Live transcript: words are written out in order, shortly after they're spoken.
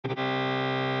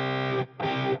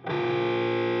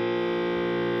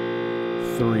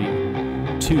3,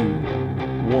 2,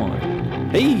 1.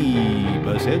 Hey,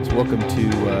 Buzzheads. Welcome to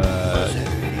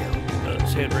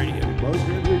BuzzHead Radio.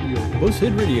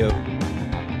 BuzzHead Radio.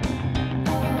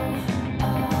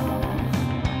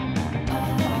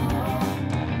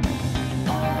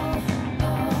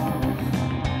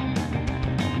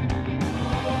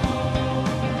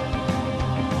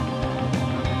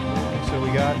 So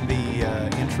we got the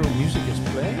intro music is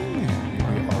playing. Here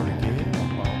we are again.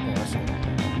 Oh, awesome.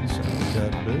 So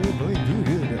BuzzHead Radio.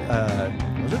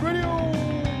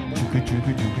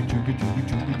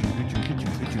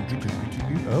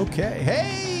 Okay,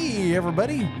 hey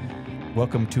everybody.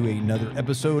 Welcome to another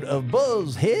episode of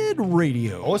BuzzHead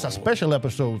Radio. Oh, it's a special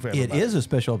episode for everybody. It is a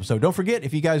special episode. Don't forget,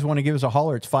 if you guys want to give us a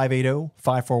holler, it's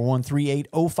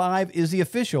 580-541-3805 is the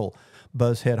official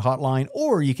BuzzHead hotline,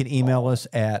 or you can email us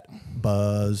at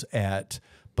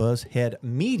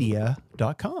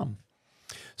buzz@buzzheadmedia.com.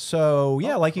 So,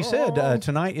 yeah, like you said,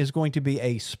 tonight is going to be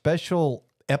a special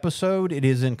episode. It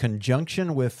is in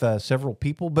conjunction with several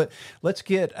people, but let's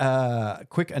get a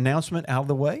quick announcement out of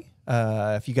the way.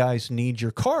 If you guys need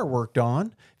your car worked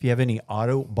on, if you have any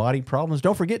auto body problems,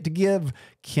 don't forget to give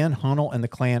Ken Hunnell and the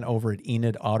clan over at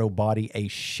Enid Auto Body a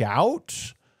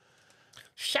shout.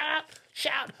 Shout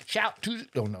to the...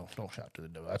 Oh, no, don't shout to the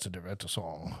devil. That's a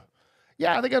song.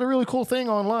 Yeah, they got a really cool thing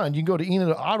online. You can go to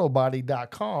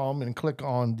enidautobody.com and click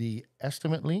on the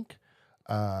estimate link.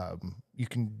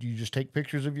 You just take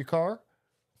pictures of your car,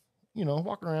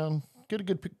 walk around,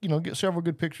 get several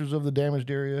good pictures of the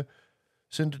damaged area,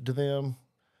 send it to them.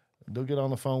 They'll get on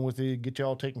the phone with you, get you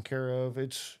all taken care of.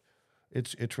 It's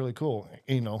really cool,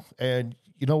 and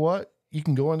you know what? You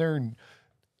can go in there and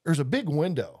there's a big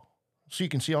window. So you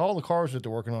can see all the cars that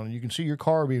they're working on. You can see your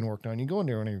car being worked on. You go in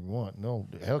there whenever you want. They'll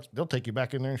take you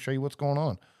back in there and show you what's going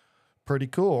on. Pretty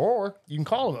cool. Or you can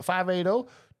call them at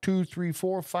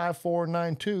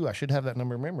 580-234-5492. I should have that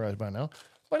number memorized by now,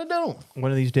 but I don't.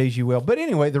 One of these days you will. But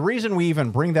anyway, the reason we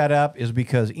even bring that up is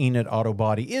because Enid Auto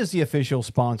Body is the official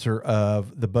sponsor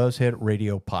of the BuzzHead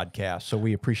Radio Podcast. So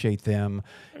we appreciate them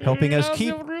helping us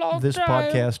keep this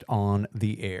podcast on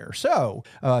the air. So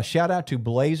shout out to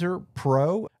Blazer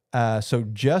Pro. So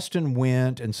Justin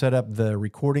went and set up the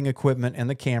recording equipment and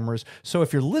the cameras. So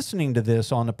if you're listening to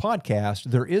this on the podcast,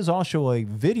 there is also a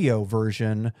video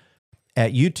version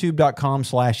at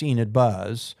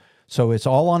youtube.com/EnidBuzz. So it's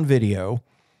all on video.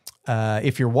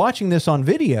 If you're watching this on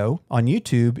video on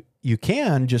YouTube, you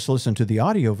can just listen to the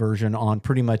audio version on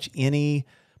pretty much any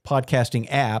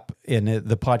podcasting app. And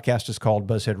the podcast is called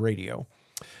BuzzHead Radio.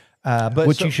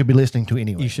 Which you should be listening to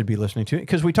anyway. You should be listening to it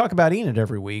because we talk about Enid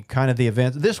every week, kind of the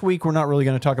events. This week, we're not really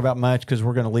going to talk about much because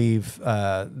we're going to leave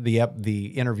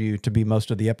the interview to be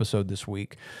most of the episode this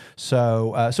week.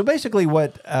 So basically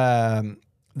what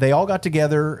they all got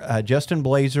together. Justin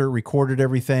Blazer recorded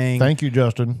everything. Thank you,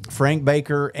 Justin. Frank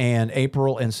Baker and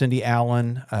April and Cindy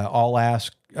Allen all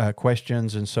asked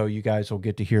questions, and so you guys will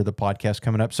get to hear the podcast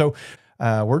coming up. So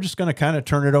we're just going to kind of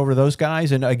turn it over to those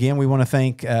guys. And again, we want to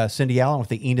thank Cindy Allen with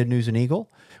the Enid News and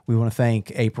Eagle. We want to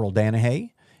thank April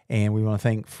Danahy. And we want to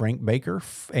thank Frank Baker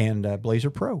and Blazer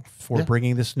Pro for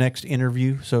bringing this next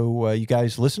interview. So you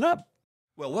guys listen up.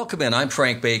 Well, welcome in. I'm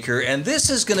Frank Baker. And this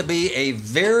is going to be a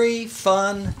very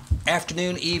fun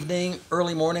afternoon, evening,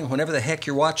 early morning, whenever the heck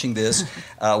you're watching this.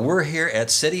 We're here at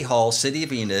City Hall, City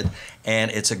of Enid, and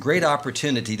it's a great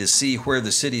opportunity to see where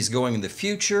the city's going in the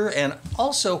future and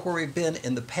also where we've been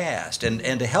in the past. And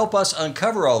to help us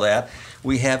uncover all that,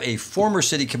 we have a former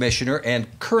city commissioner and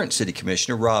current city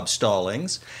commissioner, Rob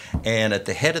Stallings, and at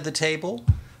the head of the table,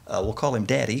 we'll call him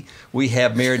Daddy, we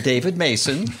have Mayor David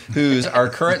Mason, who's our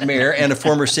current mayor and a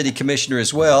former city commissioner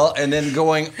as well. And then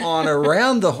going on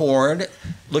around the horn,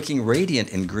 looking radiant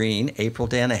in green, April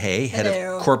Danahy, head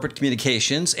of corporate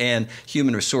communications and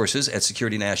human resources at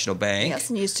Security National Bank. Yes,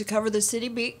 and used to cover the city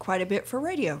beat quite a bit for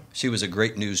radio. She was a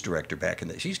great news director back in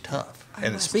the... She's tough.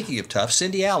 And speaking of tough,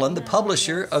 Cindy Allen, the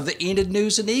publisher of the Enid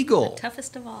News and Eagle. The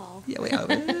toughest of all. Yeah,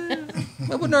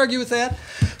 I wouldn't argue with that.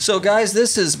 So, guys,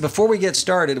 this is, before we get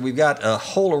started, we've got a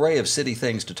whole array of city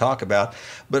things to talk about.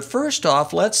 But first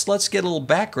off, let's get a little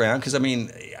background, because, I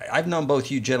mean, I've known both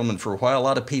you gentlemen for a while. A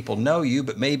lot of people know you,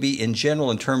 but maybe in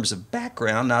general, in terms of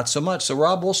background, not so much. So,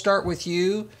 Rob, we'll start with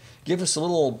you. Give us a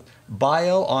little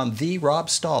bio on the Rob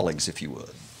Stallings, if you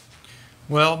would.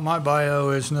 Well, my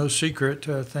bio is no secret,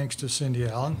 thanks to Cindy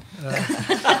Allen.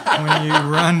 When you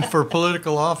run for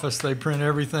political office, they print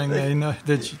everything they know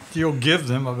that you'll give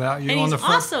them about you and on the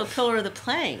front. Also, Pillar of the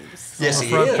Plains. Yes, on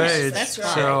the front page. That's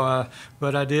right. So,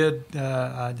 but I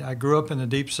grew up in the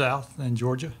Deep South in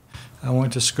Georgia. I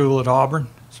went to school at Auburn,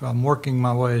 So I'm working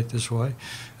my way this way.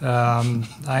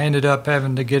 I ended up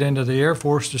having to get into the Air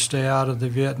Force to stay out of the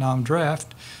Vietnam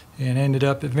draft, and ended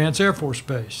up at Vance Air Force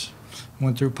Base.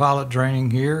 Went through pilot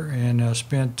training here, and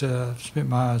spent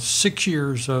my 6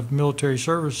 years of military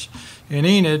service in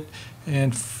Enid,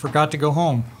 and forgot to go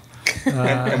home.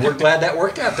 And we're glad that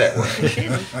worked out that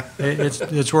way.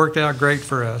 It's worked out great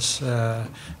for us.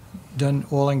 Done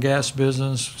oil and gas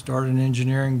business, started an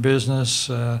engineering business,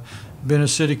 been a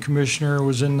city commissioner,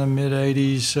 was in the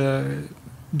mid-'80s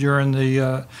during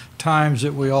the times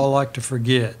that we all like to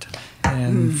forget.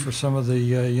 And for some of the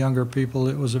younger people,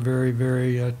 it was a very,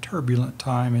 very turbulent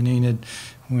time in Enid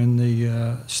when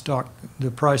the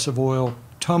price of oil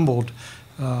tumbled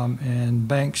and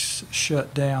banks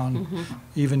shut down.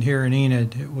 Even here in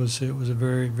Enid, it was a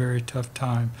very, very tough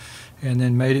time. And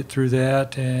then made it through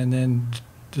that, and then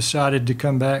decided to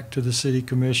come back to the city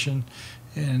commission,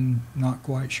 and not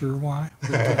quite sure why,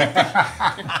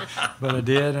 but I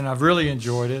did, and I've really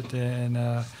enjoyed it,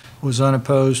 and was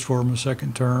unopposed for my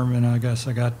second term, and I guess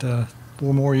I got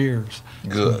 4 more years.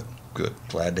 Good.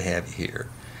 Glad to have you here.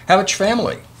 How about your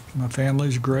family? My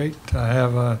family's great. I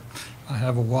have a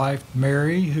wife,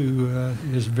 Mary, who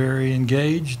is very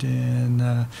engaged,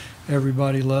 and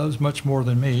everybody loves much more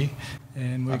than me.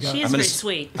 And we got, She is very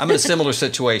sweet. I'm in a similar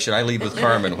situation. I lead with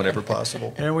Carmen whenever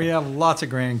possible. and we have lots of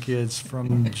grandkids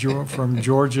from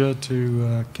Georgia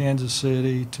to Kansas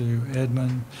City to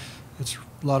Edmond. It's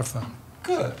a lot of fun.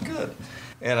 Good.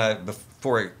 And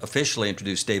before I officially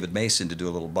introduce David Mason to do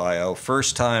a little bio,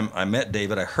 first time I met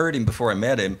David, I heard him before I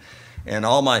met him, and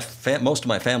most of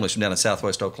my family's from down in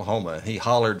Southwest Oklahoma. He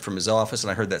hollered from his office,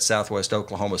 and I heard that Southwest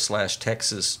Oklahoma /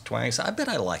 Texas twang. I said, I bet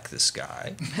I like this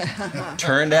guy.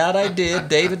 Turned out I did.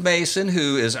 David Mason,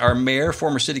 who is our mayor,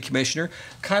 former city commissioner,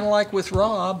 kind of like with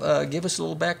Rob. Give us a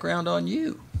little background on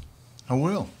you. I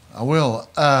will.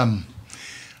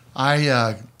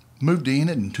 I moved to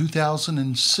Enid in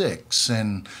 2006,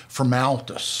 and from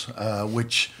Altus,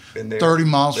 which 30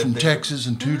 miles from Texas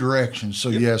in 2 directions. So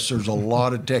yes, there's a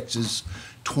lot of Texas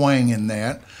twang in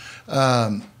that.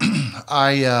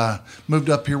 I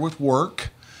moved up here with work,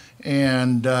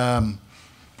 and I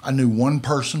knew one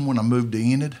person when I moved to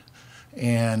Enid,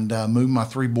 and moved my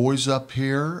 3 boys up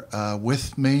here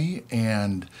with me,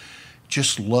 and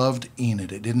just loved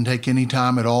Enid. It didn't take any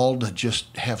time at all to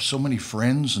just have so many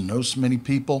friends and know so many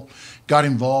people. Got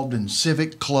involved in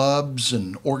civic clubs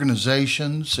and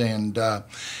organizations, and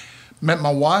met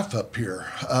my wife up here,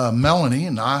 Melanie,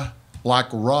 and I, like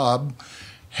Rob,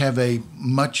 have a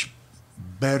much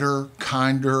better,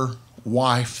 kinder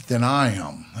wife than I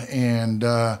am, and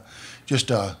just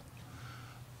a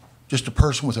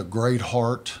person with a great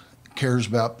heart, cares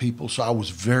about people. So I was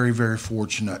very, very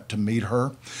fortunate to meet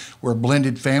her. We're a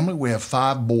blended family. We have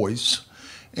 5 boys,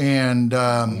 and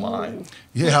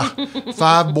yeah,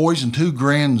 5 boys and 2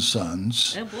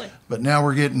 grandsons. Oh boy! But now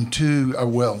we're getting 2.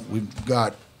 We've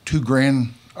got 2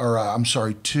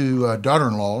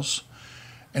 daughter-in-laws,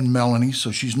 and Melanie.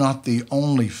 So she's not the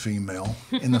only female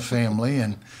in the family,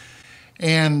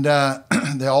 and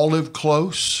they all live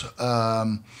close.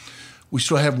 We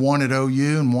still have one at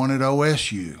OU and one at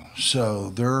OSU, so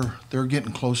they're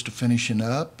getting close to finishing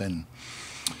up. And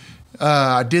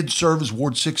I did serve as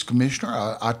Ward 6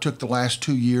 commissioner. I took the last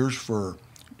 2 years for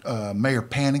Mayor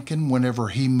Panikin whenever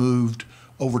he moved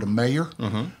over to mayor.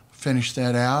 Finished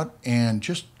that out and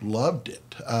just loved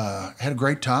it. Had a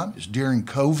great time. It was during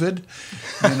COVID,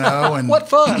 and What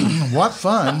fun! What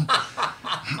fun!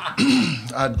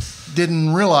 I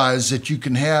didn't realize that you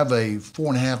can have a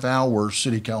 4.5-hour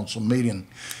city council meeting,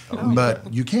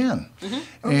 but you can.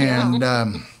 And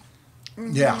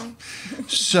yeah.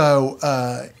 So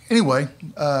anyway,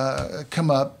 come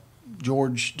up.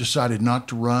 George decided not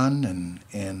to run,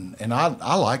 and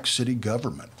I like city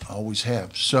government. I always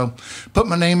have. So put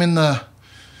my name in the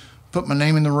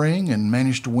ring and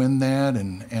managed to win that,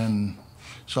 and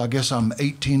so I guess I'm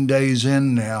 18 days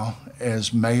in now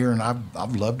as mayor, and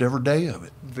I've loved every day of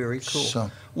it. Very cool. So,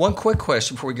 one quick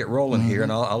question before we get rolling here,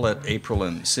 and I'll let April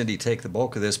and Cindy take the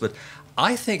bulk of this, but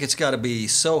I think it's got to be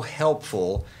so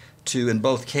helpful to, in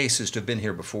both cases, to have been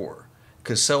here before.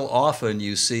 Because so often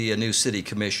you see a new city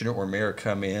commissioner or mayor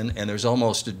come in, and there's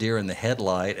almost a deer in the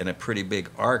headlight and a pretty big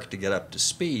arc to get up to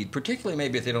speed, particularly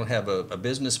maybe if they don't have a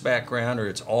business background or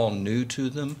it's all new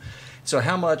to them. So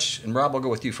how much, and Rob, I'll go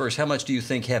with you first, how much do you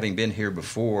think having been here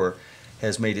before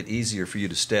has made it easier for you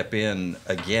to step in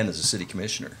again as a city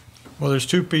commissioner? Well, there's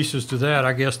 2 pieces to that.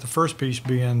 I guess the first piece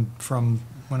being from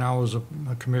when I was a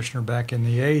commissioner back in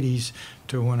the 80s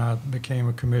to when I became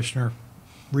a commissioner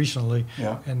recently,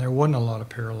 Yeah. and there wasn't a lot of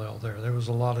parallel there. There was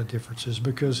a lot of differences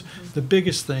because the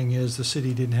biggest thing is the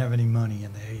city didn't have any money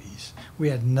in the 80s. We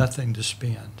had nothing to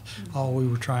spend. All we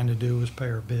were trying to do was pay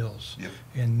our bills. Yep.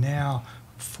 And now,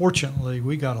 fortunately,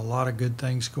 we got a lot of good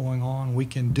things going on. We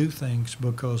can do things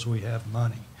because we have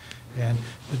money. And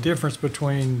the difference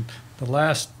between the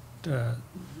last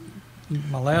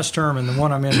my last term and the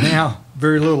one I'm in now,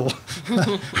 very little.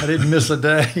 I didn't miss a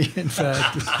day, in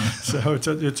fact. So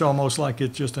it's almost like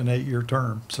it's just an 8-year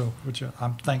term. So which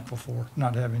I'm thankful for,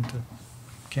 not having to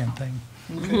campaign.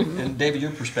 Okay. And David,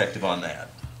 your perspective on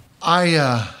that?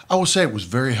 I will say it was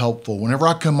very helpful. Whenever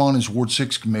I come on as Ward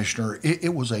 6 Commissioner,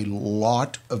 it was a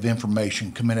lot of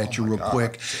information coming at you real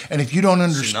quick. And if you don't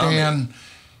understand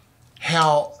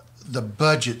how the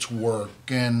budgets work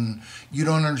and you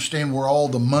don't understand where all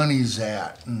the money's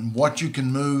at and what you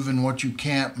can move and what you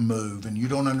can't move, and you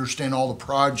don't understand all the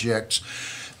projects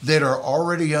that are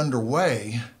already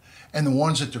underway and the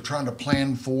ones that they're trying to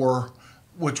plan for,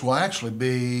 which will actually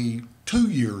be 2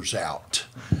 years out.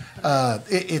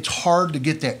 It's hard to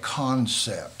get that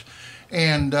concept.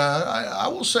 And I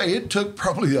will say it took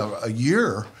probably a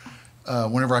year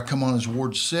whenever I come on as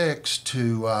Ward 6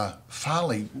 to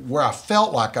finally, where I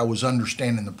felt like I was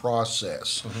understanding the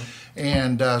process.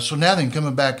 And so now then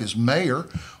coming back as mayor,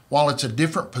 while it's a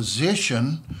different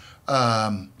position,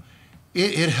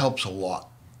 it helps a lot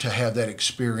to have that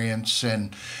experience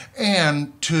and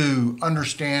to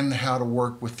understand how to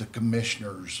work with the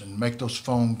commissioners and make those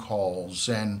phone calls.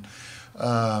 And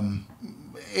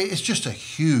it's just a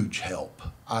huge help,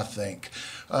 I think.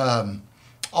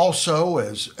 Also,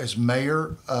 as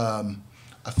mayor, I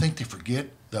think they forget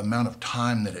the amount of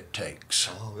time that it takes.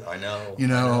 Oh, I know. You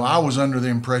know, I was under the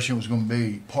impression it was going to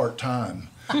be part-time.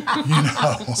 You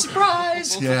know,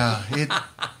 Surprise! Yeah,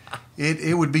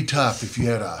 it would be tough if you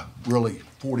had a really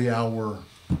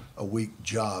 40-hour-a-week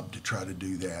job to try to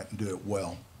do that and do it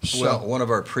well. So, Well, one of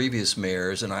our previous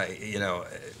mayors, and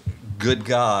good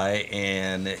guy,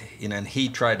 and he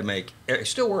tried to make,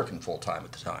 still working full time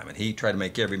at the time, and he tried to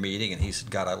make every meeting, and he said,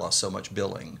 God, I lost so much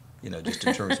billing, just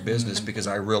in terms of business, because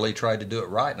I really tried to do it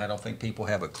right, and I don't think people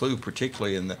have a clue,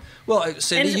 particularly in the,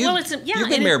 Cindy, you've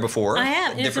been mayor before. I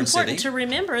have. And it's important city. to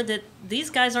remember that these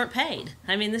guys aren't paid.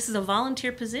 I mean, this is a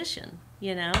volunteer position,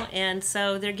 and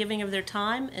so they're giving of their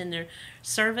time and their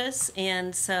service,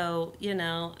 and so,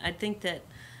 I think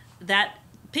that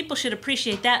people should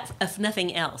appreciate that, if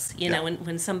nothing else.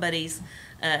 When somebody's,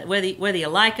 whether you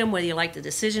like them, whether you like the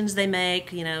decisions they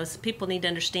make, people need to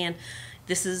understand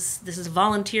this is a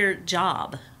volunteer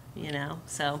job.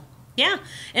 So yeah,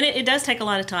 and it does take a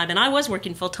lot of time. And I was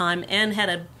working full time and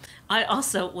I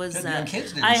also was.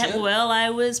 Kids, didn't you? I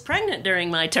was pregnant during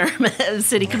my term as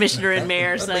city commissioner and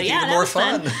mayor. So yeah, that was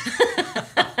fun.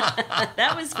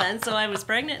 That was fun. So I was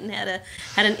pregnant and had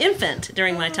an infant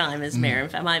during my time as mayor. In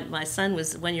fact, my son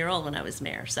was 1 year old when I was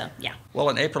mayor. So yeah. Well,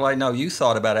 in April, I know you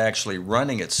thought about actually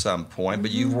running at some point,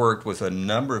 but you've worked with a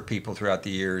number of people throughout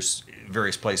the years,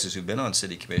 various places who've been on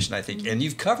city commission, I think, and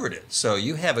you've covered it. So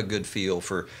you have a good feel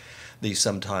for these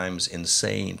sometimes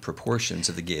insane proportions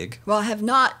of the gig. Well, I have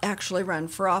not actually run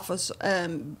for office,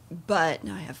 but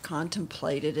I have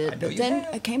contemplated it. But then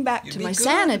I came back to my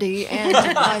sanity and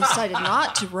I decided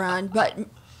not to run. But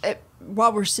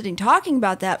while we're sitting talking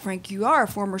about that, Frank, you are a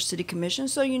former city commissioner,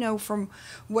 so from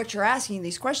what you're asking,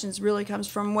 these questions really comes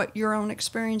from what your own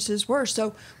experiences were.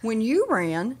 So when you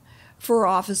ran for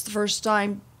office the first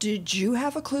time, did you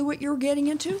have a clue what you were getting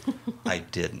into? I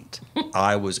didn't.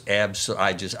 I was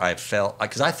I felt,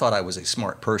 because I thought I was a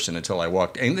smart person until I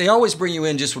walked, and they always bring you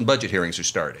in just when budget hearings are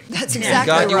starting. That's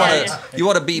exactly God, right. You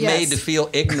want to be made to feel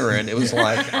ignorant. It was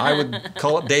like, I would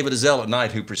call up David Azell at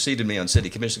night, who preceded me on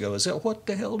city commission, and go, Azell, what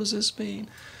the hell does this mean?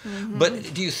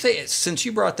 But do you think, since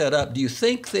you brought that up, do you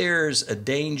think there's a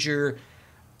danger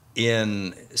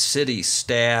in city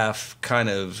staff kind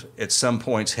of at some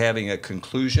points having a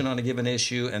conclusion on a given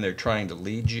issue and they're trying to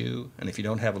lead you, and if you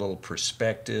don't have a little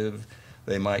perspective,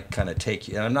 they might kind of take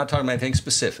you, and I'm not talking about anything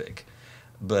specific,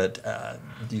 but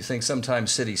do you think sometimes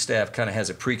city staff kind of has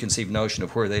a preconceived notion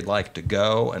of where they'd like to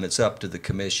go, and it's up to the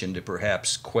commission to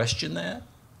perhaps question that?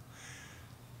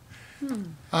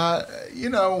 And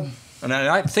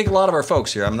I think a lot of our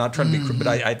folks here, I'm not trying to be, but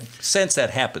I sense that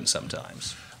happens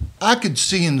sometimes. I could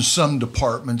see in some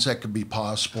departments that could be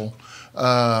possible.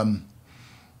 In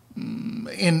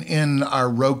our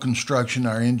road construction,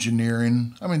 our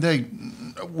engineering, I mean, they,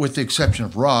 with the exception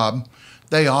of Rob,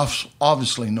 they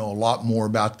obviously know a lot more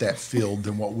about that field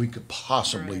than what we could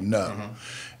possibly know.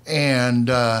 And,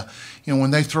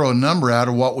 when they throw a number out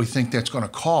of what we think that's going to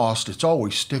cost, it's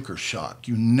always sticker shock.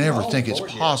 You never think it's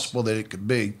possible that it could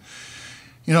be.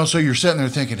 So you're sitting there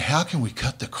thinking, how can we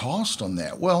cut the cost on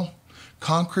that? Well,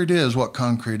 concrete is what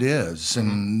concrete is,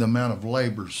 and the amount of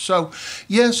labor. So,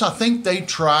 yes, I think they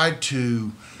tried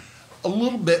to a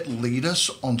little bit lead us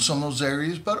on some of those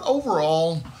areas, but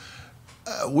overall,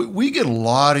 we get a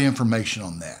lot of information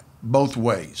on that, both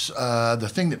ways. The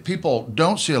thing that people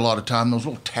don't see a lot of time, those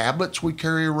little tablets we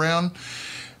carry around,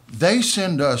 they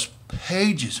send us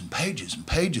pages and pages and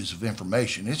pages of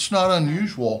information. It's not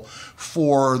unusual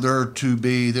for there to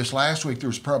be, this last week there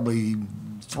was probably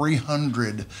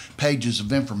 300 pages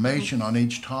of information on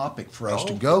each topic for us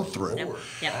to go through.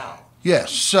 Wow.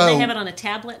 Yes, so they have it on a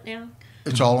tablet now?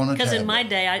 It's all on a tablet. Because in my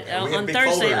day, on big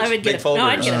Thursday, folders, I would big get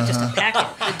folders. just a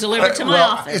packet delivered to my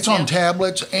well, office. it's on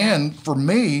tablets, and for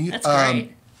me, That's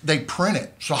great. they print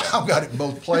it. So I've got it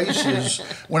both places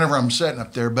whenever I'm sitting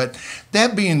up there. But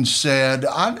that being said,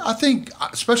 I think,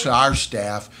 especially our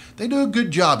staff, they do a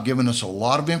good job giving us a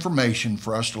lot of information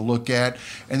for us to look at.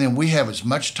 And then we have as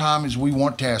much time as we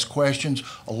want to ask questions.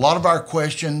 A lot of our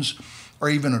questions are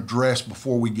even addressed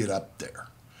before we get up there.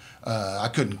 I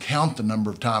couldn't count the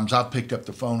number of times I've picked up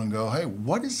the phone and go, hey,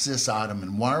 what is this item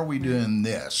and why are we doing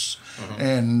this?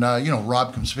 And,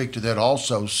 Rob can speak to that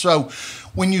also. So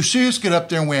when you see us get up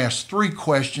there and we ask 3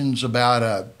 questions about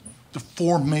the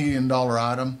 $4 million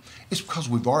item, it's because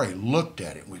we've already looked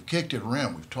at it. We've kicked it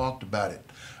around. We've talked about it.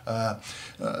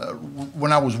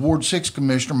 When I was Ward 6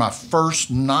 Commissioner, my first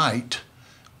night,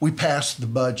 we passed the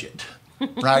budget,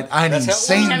 right? I hadn't even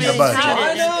seen the budget.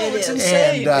 I know, it's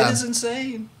insane. And, it is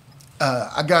insane.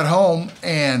 I got home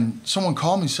and someone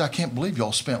called me and said, I can't believe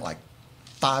y'all spent like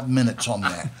 5 minutes on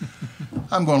that.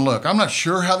 I'm going, look, I'm not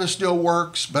sure how this deal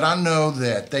works, but I know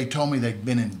that they told me they've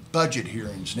been in budget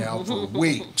hearings now for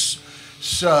weeks.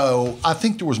 So I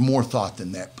think there was more thought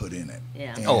than that put in it.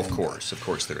 Yeah. And Of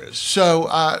course there is. so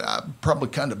I'm probably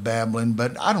kind of babbling,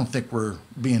 but I don't think we're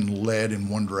being led in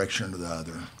one direction or the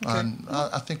other.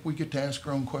 I think we get to ask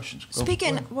our own questions. Go for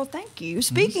it. Well, thank you.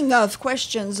 Speaking of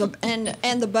questions and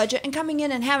the budget and coming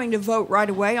in and having to vote right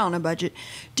away on a budget,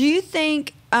 do you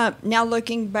think now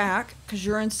looking back, because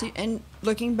you're and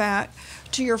looking back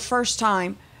to your first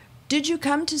time, did you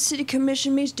come to city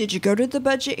commission meetings? Did you go to the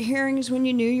budget hearings when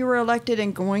you knew you were elected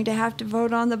and going to have to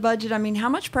vote on the budget? I mean, how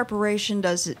much preparation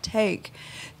does it take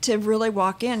to really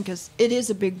walk in? Because it is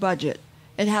a big budget.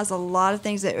 It has a lot of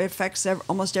things that affects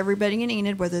almost everybody in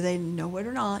Enid, whether they know it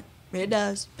or not. It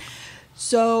does.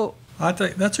 So I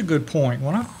think that's a good point.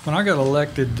 When I got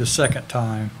elected the second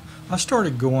time, I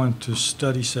started going to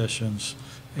study sessions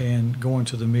and going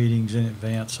to the meetings in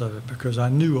advance of it because I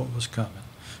knew what was coming.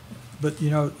 But,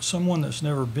 someone that's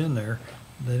never been there,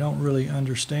 they don't really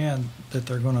understand that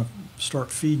they're going to start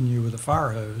feeding you with a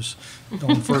fire hose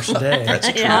on the first day. That's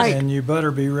true. And you better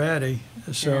be ready.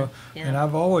 So, Yeah. And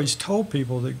I've always told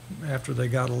people that after they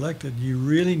got elected, you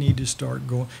really need to start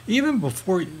going, even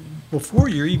before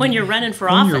you're even When you're running for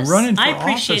when office, you're running for I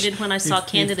appreciated office, when I saw if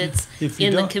candidates you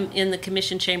in don't- the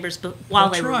commission chambers while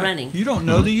That's they were right. running. You don't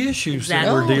know the issues Exactly.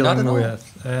 that we're No, not dealing at all.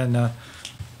 with, and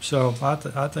so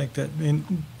I think that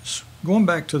going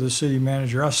back to the city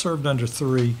manager, I served under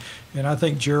 3, and I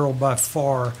think Gerald by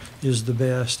far is the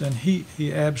best, and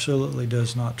he absolutely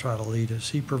does not try to lead us.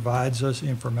 He provides us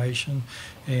information,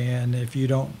 and if you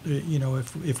don't,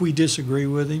 if we disagree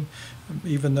with him,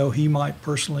 even though he might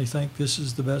personally think this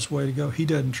is the best way to go, he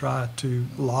doesn't try to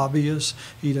lobby us.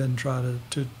 He doesn't try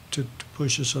to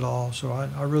push us at all. So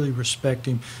I really respect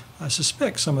him. I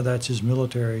suspect some of that's his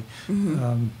military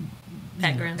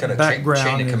Background. Kind of background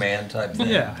chain of is- command type thing.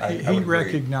 Yeah, I he would agree.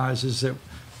 recognizes that,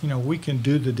 we can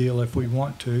do the deal if we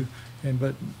want to,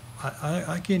 but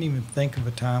I can't even think of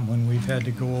a time when we've had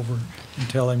to go over and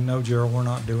tell him, no, Gerald, we're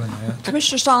not doing that.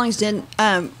 Commissioner Stallings didn't.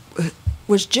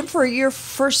 Was Jim for a year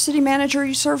first city manager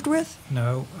you served with?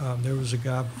 No, there was a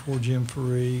guy before Jim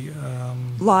Faree.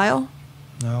 Lyle?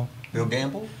 No. Bill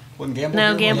Gamble? Wasn't Gamble No,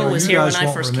 here? Gamble You was here when guys I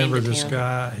won't first came remember to this town.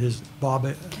 guy, his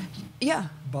Yeah.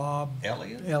 Bob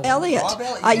Elliott? Elliot. Bob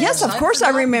Elliott, Yes, of I'd course I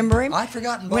forgotten. remember him. I'd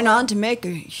forgotten Went Bob. on to make a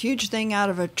huge thing out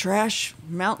of a trash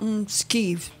mountain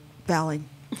ski valley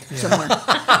somewhere.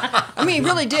 I mean, he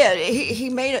really did. He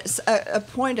made a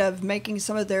point of making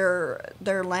some of their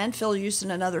landfill use in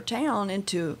another town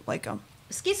into like a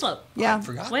Ski slope. yeah.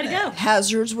 Forgot Way to that. go.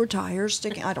 Hazards were tires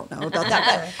sticking. I don't know about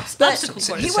that, but Obstacle course.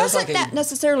 he It sounds wasn't like that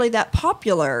necessarily that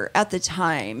popular at the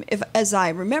time, as I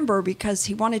remember, because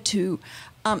he wanted to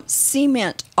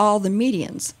cement all the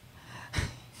medians.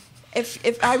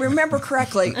 if I remember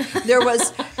correctly, there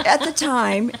was, at the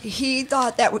time, he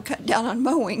thought that would cut down on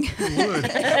mowing.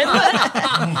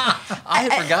 I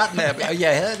had forgotten that.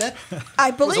 Yeah, that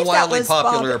I believe was a wildly that was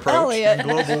popular Bob approach. Elliott.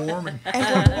 Global warming.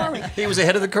 And global warming. He was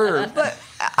ahead of the curve. But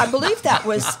I believe that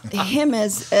was him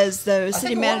as the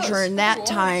city manager in that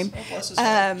time.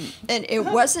 And it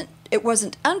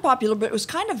wasn't unpopular, but it was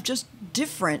kind of just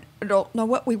different. I don't know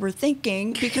what we were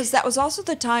thinking, because that was also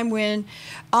the time when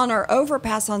on our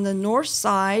overpass on the north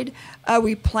side,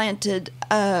 we planted,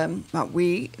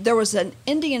 there was an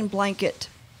Indian blanket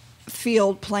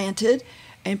field planted,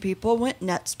 and people went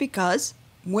nuts because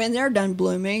when they're done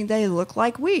blooming, they look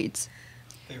like weeds.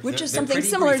 Which is something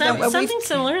similar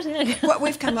to what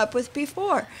we've come up with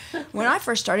before. When I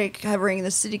first started covering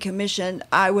the city commission,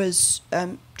 I was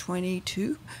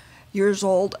 22 years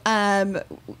old. I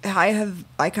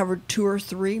covered 2 or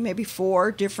 3, maybe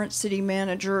 4 different city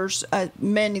managers,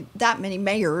 many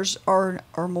mayors or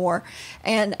more.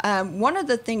 And one of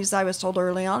the things I was told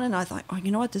early on, and I thought, oh,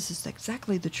 you know what, this is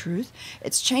exactly the truth.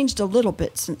 It's changed a little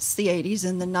bit since the 80s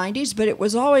and the 90s, but it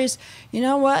was always, you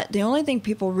know what, the only thing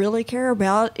people really care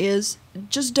about is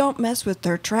just don't mess with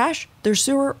their trash, their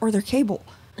sewer, or their cable.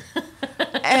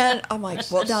 And I'm like,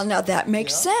 well, now that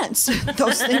makes sense.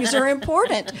 Those things are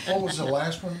important. What was the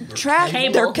last one? Trash,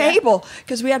 their cable,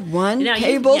 because we had one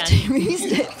cable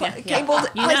TV, cable.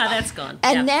 You know that's gone.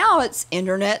 And now it's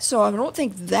internet, so I don't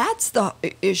think that's the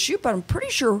issue, but I'm pretty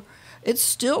sure it's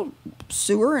still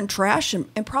sewer and trash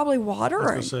and probably water. I was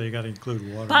going to say, you got to include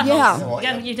water. Potholes. You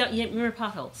remember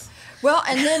potholes. Well,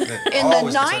 and then in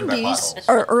the 90s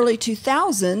or early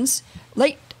 2000s,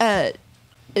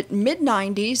 mid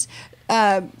 90s,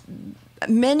 there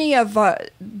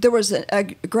was a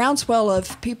groundswell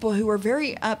of people who were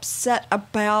very upset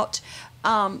about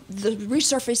the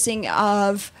resurfacing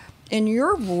of, in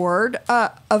your ward,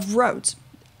 of roads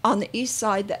on the east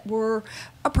side that were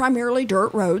primarily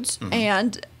dirt roads,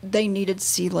 and they needed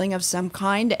sealing of some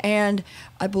kind. And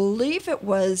I believe it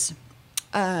was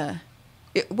in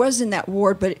that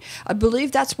ward, but I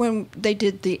believe that's when they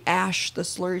did the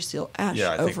slurry seal ash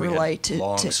overlay we had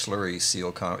long slurry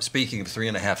seal. Speaking of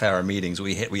 3.5-hour meetings,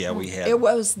 we had it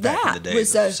was back that in the day,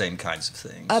 was the same kinds of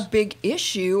things. A big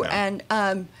issue, and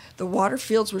the water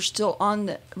fields were still on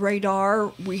the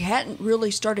radar. We hadn't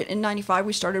really started in '95.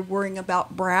 We started worrying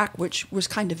about BRAC, which was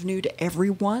kind of new to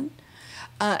everyone,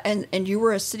 and you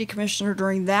were a city commissioner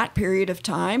during that period of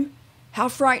time. How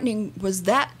frightening was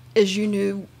that? As you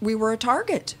knew, we were a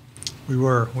target. We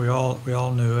were. We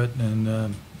all knew it,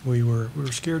 and we were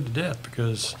scared to death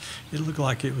because it looked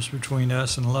like it was between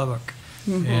us and Lubbock,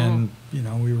 and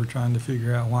we were trying to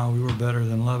figure out why we were better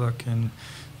than Lubbock, and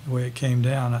the way it came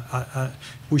down,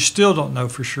 we still don't know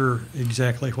for sure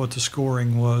exactly what the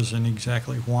scoring was and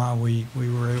exactly why we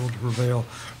were able to prevail,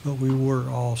 but we were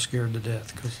all scared to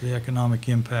death because the economic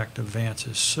impact of Vance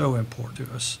is so important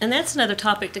to us. And that's another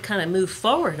topic to kind of move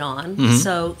forward on.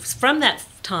 So from that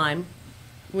time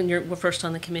when you were first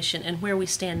on the commission and where we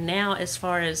stand now as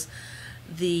far as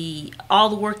all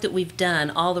the work that we've done,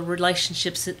 all the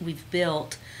relationships that we've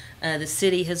built, the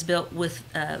city has built with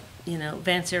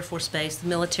Vance Air Force Base, the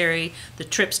military, the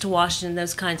trips to Washington,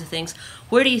 those kinds of things.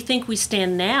 Where do you think we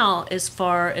stand now as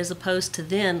opposed to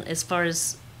then, as far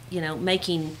as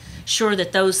making sure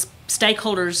that those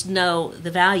stakeholders know the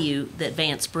value that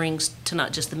Vance brings to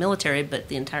not just the military but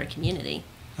the entire community?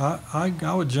 I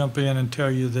would jump in and tell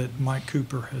you that Mike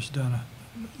Cooper has done a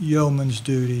yeoman's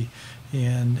duty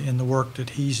in the work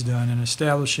that he's done in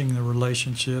establishing the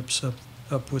relationships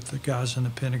up with the guys in the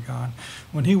Pentagon.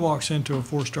 When he walks into a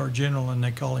 4-star general and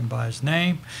they call him by his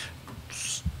name,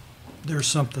 there's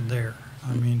something there.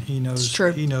 I mean, he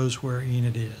knows where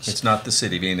Enid is. It's not the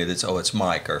city of Enid. It's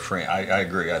Mike, our friend. I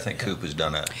agree. I think Coop has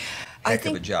done a heck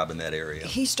of a job in that area.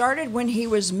 He started when he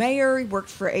was mayor. He worked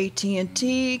for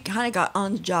AT&T, kind of got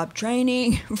on-the-job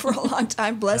training for a long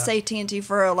time. Bless AT&T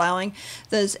for allowing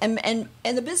those, and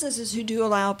the businesses who do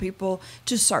allow people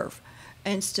to serve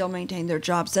and still maintain their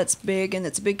jobs. That's big, and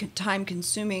it's a big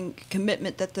time-consuming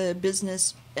commitment that the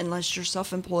business, unless you're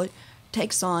self-employed,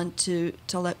 takes on to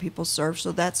let people serve.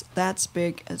 So that's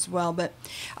big as well. But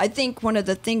I think one of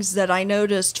the things that I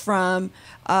noticed from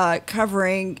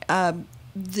covering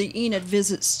the Enid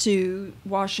visits to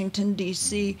Washington,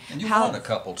 D.C. And you've won a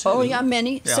couple, too. Oh, yeah,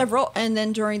 several. And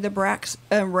then during the BRAC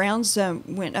rounds,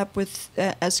 went up with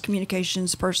as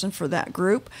communications person for that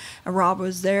group. And Rob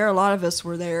was there. A lot of us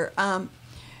were there. And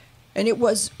it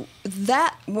was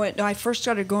that when I first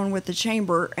started going with the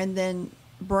chamber and then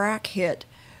BRAC hit,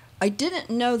 I didn't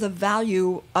know the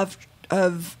value of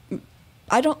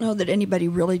I don't know that anybody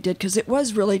really did, because it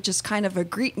was really just kind of a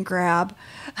greet and grab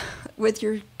with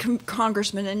your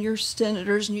congressmen and your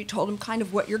senators, and you told them kind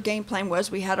of what your game plan was.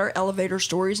 We had our elevator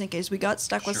stories in case we got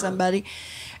stuck with somebody.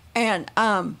 And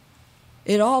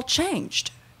it all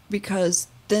changed because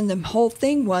then the whole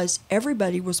thing was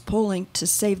everybody was pulling to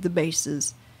save the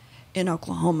bases in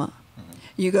Oklahoma. Mm-hmm.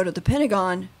 You go to the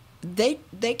Pentagon, they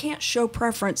can't show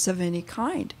preference of any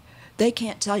kind. They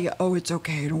can't tell you, oh, it's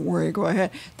okay, don't worry, go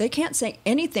ahead. They can't say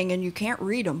anything, and you can't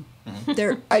read them.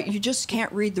 Mm-hmm. You just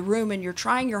can't read the room, and you're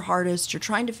trying your hardest. You're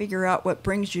trying to figure out what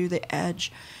brings you the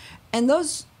edge. And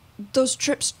those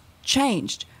trips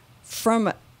changed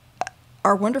from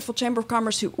our wonderful Chamber of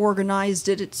Commerce who organized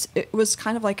it. It was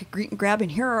kind of like a greet and grab,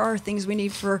 and here are things we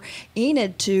need for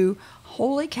Enid to,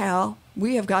 holy cow,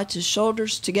 we have got to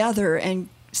shoulders together and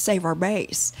save our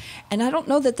base. And I don't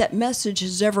know that message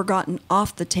has ever gotten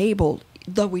off the table,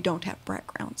 though we don't have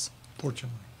backgrounds.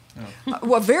 Fortunately.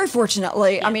 Well, very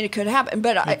fortunately. I mean, it could happen,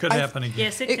 but it could happen again.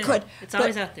 Yes, it could. It's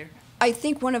always out there. I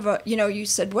think you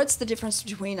said, what's the difference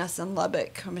between us and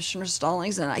Lubbock, Commissioner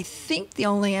Stallings? And I think the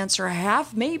only answer I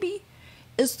have, maybe,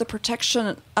 is the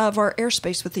protection of our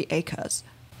airspace with the ACUS.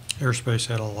 Airspace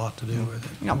had a lot to do with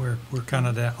it. Yep. We're kind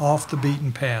of off the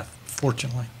beaten path,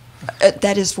 fortunately.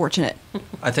 That is fortunate.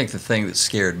 I think the thing that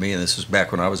scared me, and this was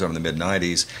back when I was over in the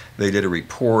mid-'90s, they did a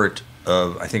report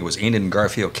of, I think it was Enid and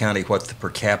Garfield County, what the per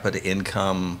capita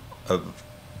income of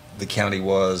the county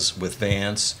was with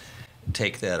Vance.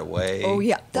 Take that away. Oh,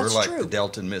 yeah, that's We're like true. the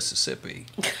Delta in Mississippi,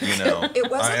 you know.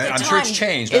 It was at the I'm time. sure it's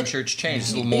changed. I'm sure it's changed.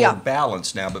 It's a little more Yeah.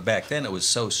 balanced now, but back then it was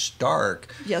so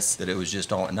stark Yes. that it was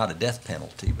just not a death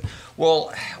penalty. But,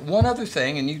 well, one other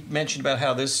thing, and you mentioned about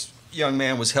how this young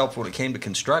man was helpful when it came to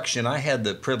construction. I had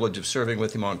the privilege of serving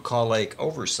with him on Call Lake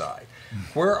Oversight.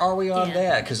 Where are we on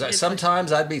that? Because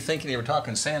sometimes I'd be thinking they were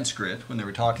talking Sanskrit when they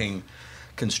were talking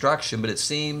construction, but it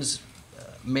seems,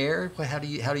 Mayor, how do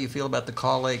you feel about the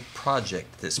Call Lake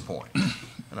project at this point?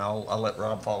 And I'll let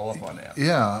Rob follow up on that.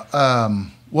 Yeah.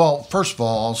 Well, first of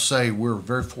all, I'll say we're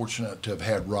very fortunate to have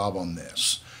had Rob on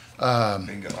this.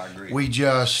 Bingo, I agree. We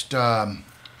just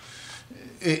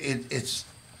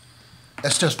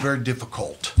that's just very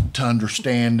difficult to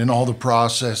understand in all the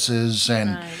processes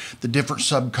and the different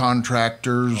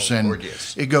subcontractors, and Lord,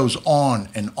 yes. it goes on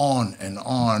and on and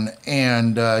on.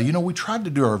 And we tried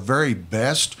to do our very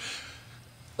best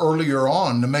earlier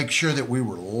on to make sure that we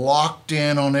were locked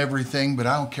in on everything, but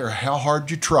I don't care how hard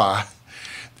you try.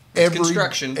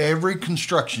 Every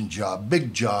construction job,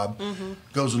 big job,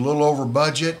 goes a little over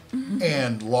budget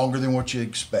and longer than what you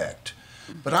expect.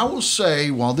 But I will say,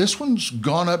 while this one's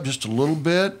gone up just a little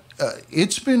bit,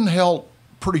 it's been held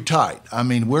pretty tight. I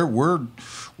mean, we're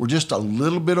just a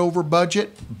little bit over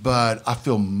budget, but I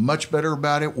feel much better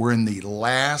about it. We're in the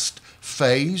last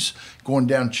phase, going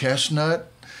down Chestnut,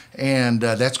 and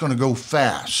that's going to go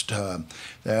fast.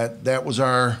 That was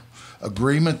our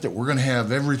agreement, that we're going to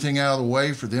have everything out of the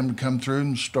way for them to come through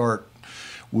and start.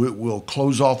 We'll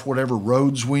close off whatever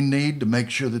roads we need to make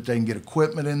sure that they can get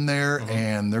equipment in there,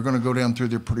 and they're going to go down through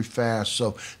there pretty fast.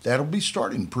 So that'll be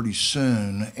starting pretty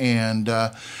soon. And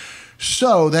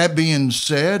so that being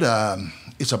said,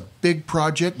 it's a big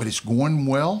project, but it's going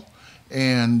well.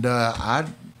 And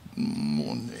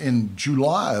in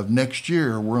July of next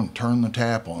year, we're going to turn the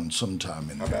tap on sometime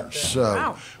in there.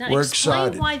 So Now, we're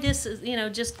explain excited. why this is,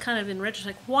 just kind of in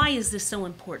retrospect, why is this so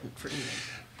important for Enid?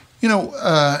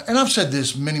 And I've said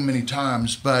this many, many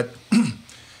times, but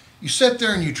you sit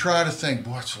there and you try to think,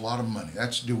 boy, it's a lot of money.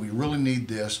 Do we really need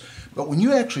this? But when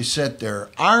you actually sit there,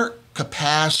 our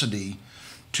capacity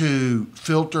to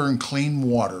filter and clean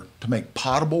water, to make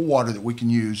potable water that we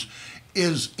can use,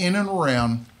 is in and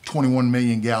around 21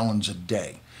 million gallons a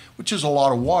day, which is a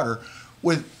lot of water,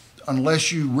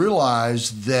 unless you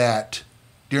realize that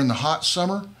during the hot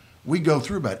summer, we go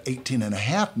through about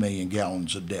 18.5 million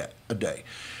gallons a day.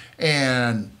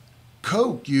 And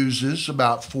Coke uses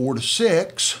about 4 to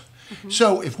 6.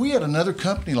 So if we had another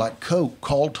company like Coke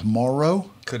call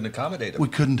tomorrow, Couldn't accommodate them. we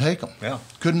couldn't take them. Yeah.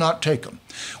 Could not take them.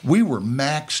 We were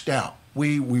maxed out.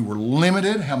 We were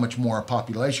limited how much more our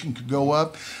population could go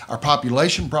up. Our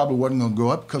population probably wasn't going to go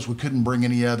up because we couldn't bring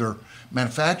any other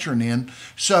manufacturing in.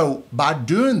 So by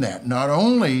doing that, not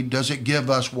only does it give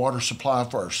us water supply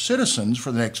for our citizens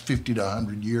for the next 50 to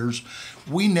 100 years,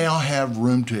 we now have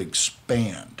room to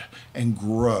expand and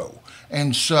grow.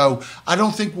 And so I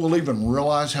don't think we'll even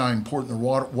realize how important the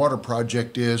water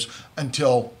project is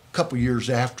until a couple years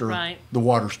after the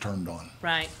water's turned on.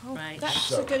 Right.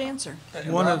 That's a good answer.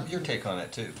 Your take on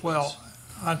it, too. Please. Well,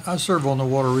 I serve on the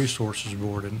Water Resources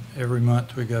Board, and every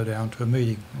month we go down to a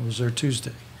meeting. It was there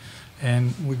Tuesday.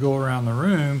 And we go around the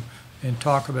room and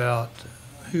talk about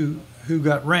who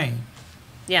got rain.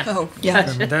 Yeah. Oh, yeah.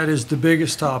 I mean, that is the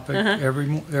biggest topic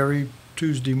every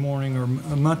Tuesday morning or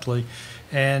monthly.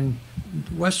 And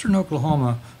Western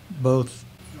Oklahoma, both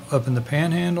up in the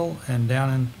Panhandle and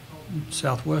down in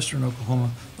southwestern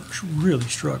Oklahoma, are really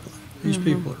struggling. These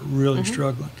people are really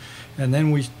struggling. And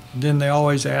then they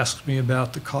always ask me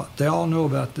about they all know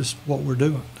about this, what we're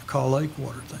doing, the Kaw Lake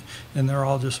water thing. And they're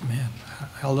all just, man,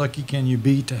 how lucky can you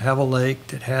be to have a lake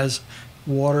that has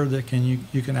water that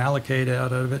you can allocate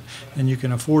out of it, and you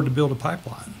can afford to build a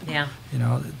pipeline. Yeah. You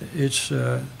know, it's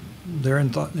they're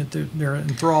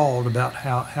enthralled about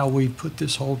how we put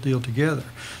this whole deal together.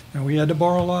 And we had to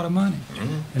borrow a lot of money,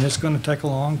 and it's going to take a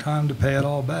long time to pay it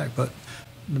all back. But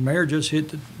the mayor just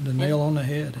hit the nail on the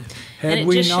head. Had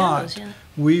we not,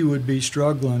 we would be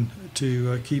struggling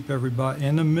to keep everybody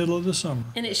in the middle of the summer.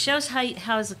 And it shows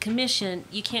how as a commission,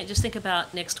 you can't just think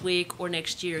about next week or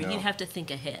next year. No. You have to think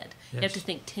ahead. Yes. You have to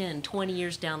think 10, 20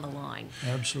 years down the line.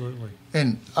 Absolutely.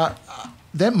 And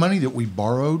that money that we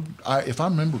borrowed, if I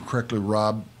remember correctly,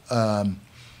 Rob, I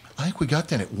think we got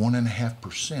that at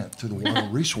 1.5% through the Water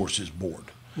Resources Board.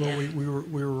 Well, we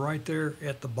were right there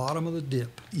at the bottom of the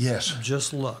dip. Yes.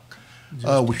 Just luck.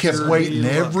 We kept waiting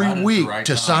every week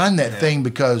to sign that thing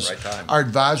because Right time. our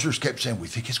advisors kept saying, we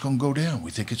think it's going to go down.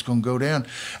 We think it's going to go down.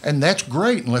 And that's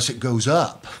great unless it goes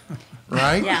up,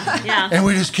 right? Yeah. And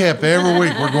we just kept every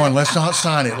week, we're going, let's not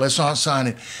sign it. Let's not sign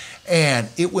it. And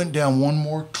it went down one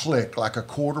more click, like a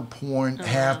quarter point,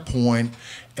 half point,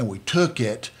 and we took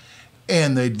it.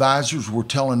 And the advisors were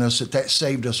telling us that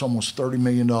saved us almost $30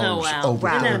 million over Isn't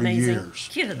that 30 amazing?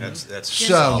 years. That's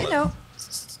So,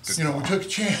 You know, we took a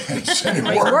chance and it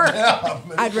it worked worked. out.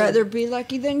 I'd rather be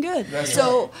lucky than good.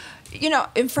 So, you know,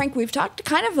 and Frank, we've talked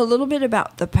kind of a little bit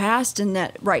about the past, and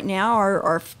that right now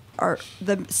our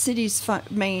the city's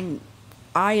main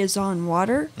eye is on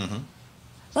water.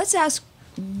 Let's ask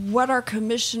what our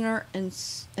commissioner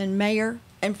and mayor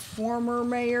and former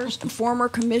mayors and former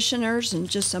commissioners and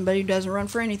just somebody who doesn't run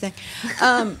for anything,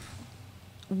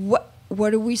 what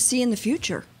do we see in the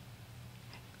future?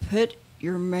 Put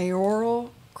your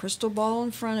mayoral crystal ball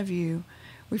in front of you.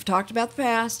 We've talked about the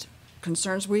past,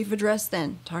 concerns we've addressed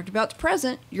then. Talked about the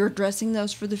present, you're addressing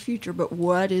those for the future. But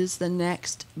what is the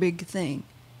next big thing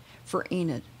for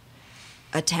Enid?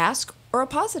 A task or a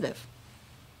positive?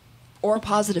 Or a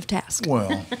positive task?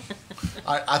 Well,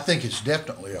 I think it's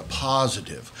definitely a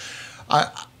positive.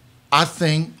 I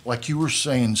think, like you were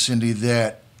saying, Cindy,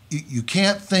 that you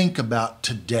can't think about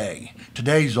today.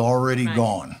 Today's already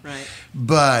gone. Right.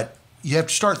 But you have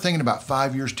to start thinking about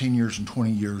 5 years, 10 years, and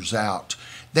 20 years out.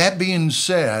 That being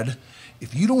said,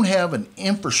 if you don't have an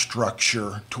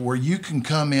infrastructure to where you can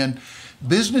come in,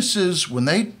 businesses, when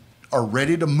they are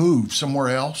ready to move somewhere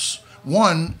else,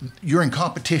 one, you're in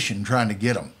competition trying to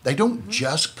get them. They don't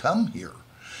just come here.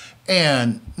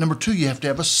 And number two, you have to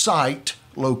have a site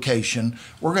location.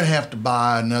 We're going to have to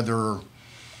buy another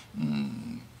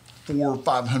 400 or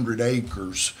 500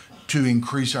 acres to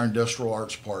increase our industrial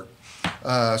arts park.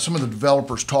 Some of the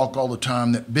developers talk all the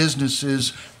time that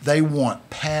businesses, they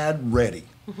want pad ready.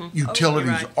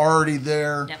 Utilities already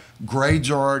there,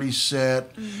 grades are already set,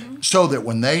 so that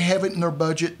when they have it in their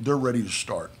budget, they're ready to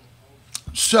start.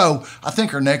 So I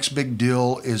think our next big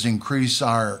deal is increase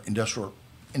our industrial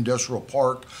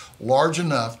park large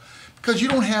enough, because you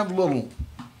don't have little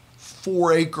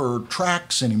 4-acre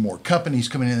tracts anymore. Companies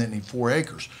coming in that need 4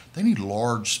 acres. They need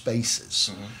large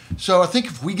spaces. So I think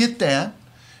if we get that,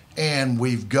 and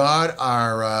we've got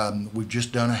our, we've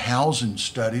just done a housing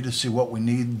study to see what we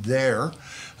need there,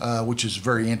 which is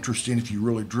very interesting if you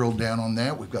really drill down on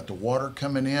that. We've got the water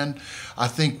coming in. I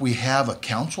think we have a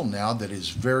council now that is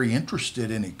very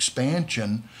interested in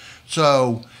expansion.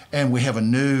 So, and we have a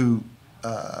new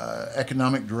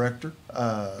economic director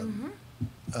out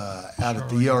at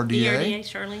the ERDA.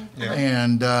 Charlene.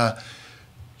 And,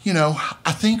 you know,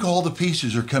 I think all the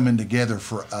pieces are coming together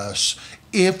for us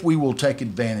if we will take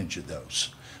advantage of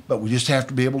those. But we just have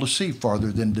to be able to see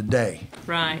farther than today.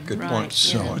 Right. Good point.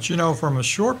 So, But you know, from a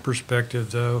short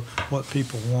perspective, though, what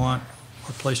people want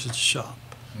are places to shop.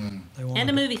 They want And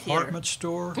a movie theater. department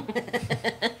store.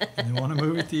 And they want a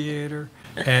movie theater.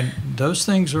 And those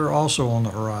things are also on the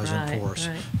horizon Right, for us.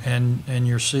 right. And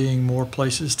you're seeing more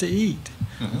places to eat.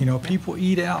 You know, people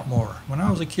eat out more. When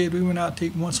I was a kid, we went out to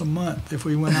eat once a month if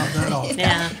we went out that often.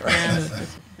 Yeah.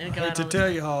 I hate to tell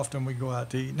you how often we go out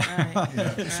to eat.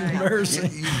 It's Right.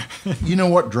 embarrassing. you know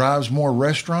what drives more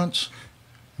restaurants?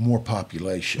 More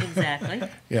population. Exactly.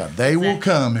 Yeah, they will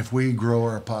come if we grow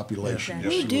our population. Exactly.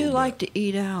 just We a do little like to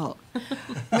eat out.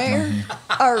 Mayor,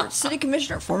 our city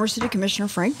commissioner, former city commissioner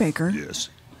Frank Baker. Yes.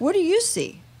 What do you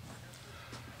see?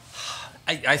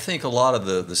 I think a lot of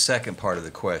the second part of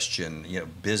the question,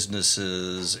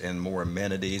 businesses and more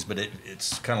amenities, but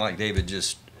it's kind of like David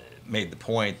just made the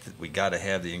point that we got to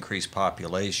have the increased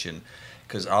population.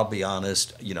 Because I'll be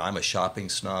honest, I'm a shopping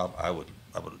snob.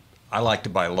 I like to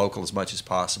buy local as much as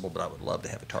possible, but I would love to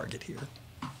have a Target here.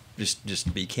 Just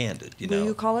to be candid, Will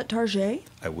you call it Target?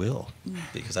 I will,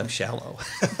 because I'm shallow.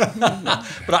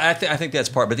 But I think that's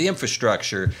part. But the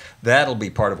infrastructure, that'll be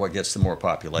part of what gets the more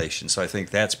population. So I think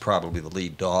that's probably the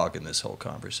lead dog in this whole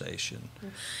conversation.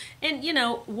 And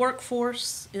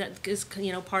workforce is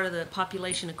part of the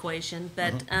population equation.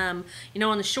 But on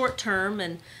the short term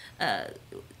and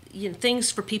things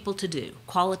for people to do,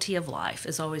 quality of life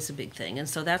is always a big thing. And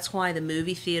so that's why the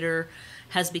movie theater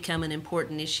has become an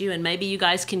important issue. And maybe you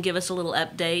guys can give us a little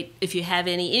update if you have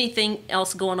anything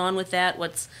else going on with that.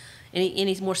 What's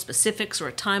any more specifics or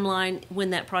a timeline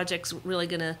when that project's really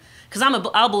gonna? Because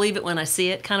I'll believe it when I see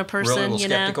it kind of person. Really, a little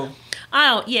skeptical?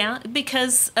 Oh yeah,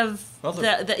 because of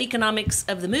the economics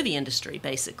of the movie industry,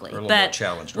 basically. We're a little more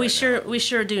challenged right now. We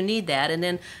sure do need that. And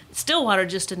then Stillwater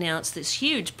just announced this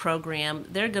huge program.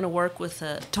 They're going to work with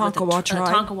the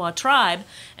Tonkawa tribe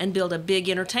and build a big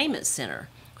entertainment center,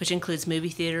 which includes movie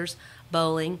theaters,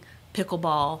 bowling,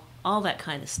 pickleball, all that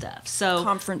kind of stuff. So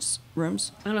conference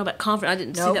rooms. I don't know about conference. I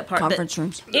didn't see that part. Conference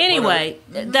rooms. Anyway,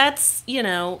 that's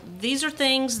these are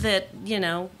things that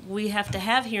we have to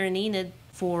have here in Enid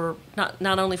for not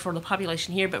only for the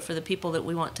population here, but for the people that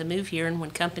we want to move here. And when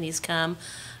companies come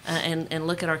and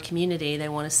look at our community, they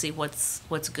want to see what's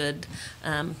good.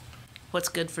 What's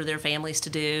good for their families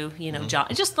to do? Job,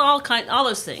 just all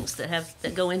those things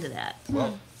that go into that.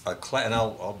 Well. And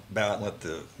I'll bow out and let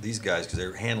these guys, because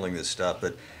they're handling this stuff,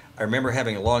 but I remember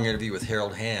having a long interview with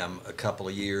Harold Hamm a couple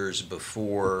of years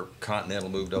before Continental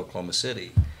moved to Oklahoma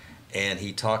City, and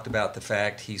he talked about the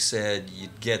fact, he said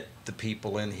you'd get the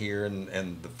people in here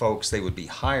and the folks they would be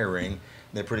hiring, and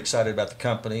they're pretty excited about the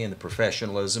company and the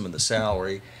professionalism and the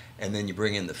salary, and then you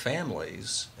bring in the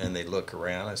families and they look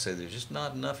around, I say there's just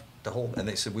not enough to hold, and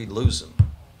they said we'd lose them.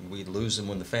 We'd lose them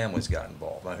when the families got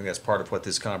involved. I think that's part of what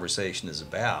this conversation is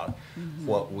about.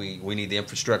 What we need the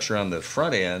infrastructure on the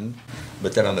front end,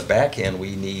 but then on the back end,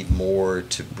 we need more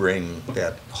to bring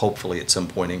that, hopefully at some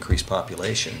point, increased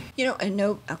population. I'm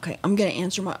going to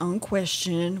answer my own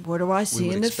question. What do I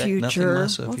see in the future?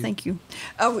 Well, thank you.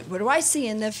 What do I see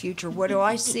in the future? What do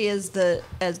I see as the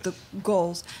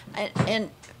goals? And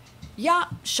yeah,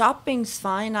 shopping's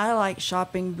fine. I like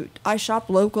shopping. I shop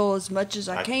local as much as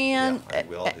I can.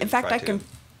 In fact, I can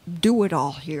do it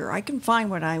all here. I can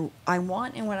find what I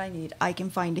want and what I need. I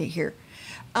can find it here.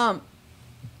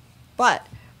 But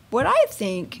what I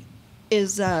think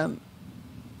is a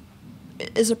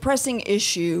pressing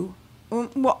issue,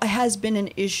 has been an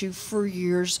issue for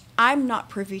years. I'm not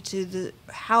privy to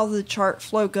how the chart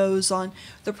flow goes on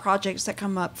the projects that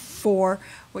come up for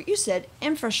what you said,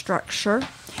 infrastructure,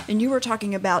 and you were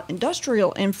talking about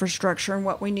industrial infrastructure and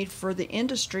what we need for the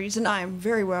industries, and I am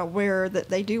very well aware that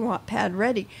they do want pad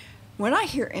ready. When I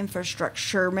hear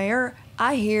infrastructure, Mayor,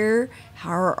 I hear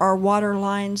how our water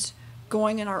lines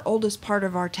going in our oldest part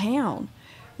of our town.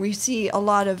 We see a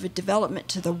lot of development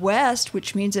to the west,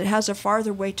 which means it has a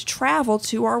farther way to travel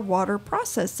to our water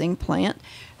processing plant.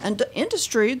 And the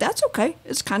industry, that's okay.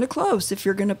 It's kind of close if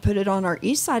you're going to put it on our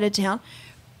east side of town.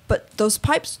 But those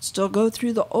pipes still go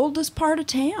through the oldest part of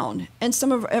town. And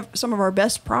some of our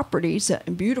best properties, a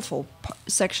beautiful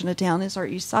section of town is our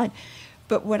east side.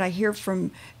 But what I hear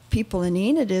from people in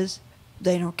Enid is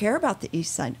they don't care about the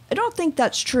east side. I don't think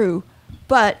that's true.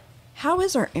 But how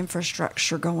is our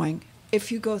infrastructure going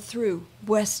if you go through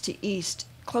west to east,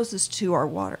 closest to our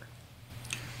water?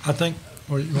 I think...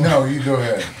 No, you go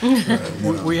ahead.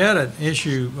 We had an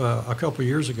issue a couple of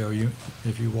years ago.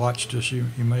 If you watched us, you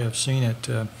may have seen it.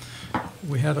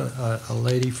 We had a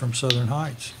lady from Southern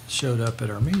Heights showed up at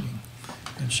our meeting,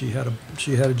 and she had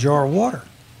a jar of water,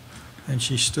 and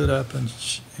she stood up and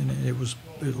it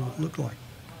looked like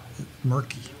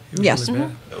murky. It was yes. really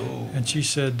bad. And she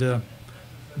said,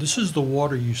 "This is the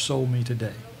water you sold me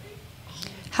today."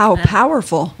 How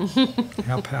powerful!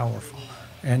 How powerful!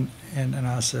 And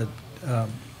I said,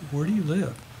 where do you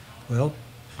live? Well,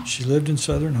 she lived in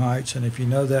Southern Heights, and if you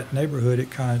know that neighborhood, it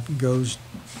kind of goes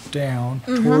down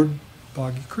toward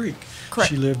Boggy Creek. Correct.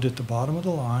 She lived at the bottom of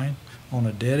the line on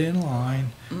a dead-end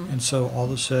line, and so all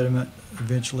the sediment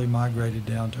eventually migrated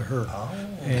down to her. Oh,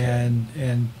 okay.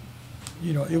 And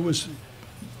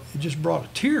it just brought a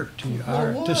tear to your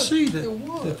eye to see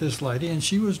that this lady, and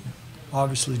she was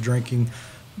obviously drinking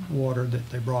water that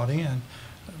they brought in,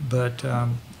 but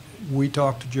we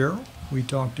talked to Gerald, we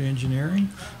talked to engineering,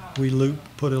 we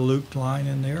put a looped line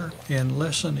in there. In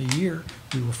less than a year,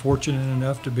 we were fortunate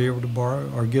enough to be able to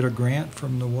borrow or get a grant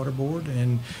from the water board,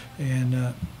 and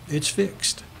it's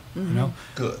fixed. You know,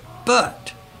 Good.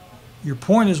 but your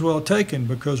point is well taken,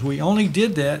 because we only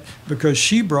did that because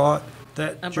she brought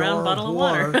that A jar brown bottle of of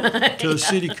water water. to a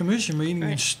city commission meeting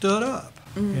and stood up.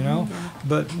 You know,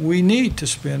 but we need to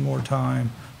spend more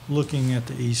time looking at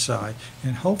the east side,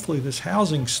 and hopefully this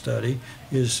housing study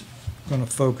is going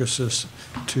to focus us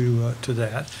to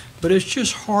that. But it's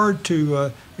just hard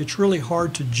to it's really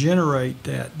hard to generate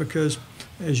that, because,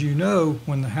 as you know,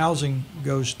 when the housing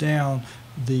goes down,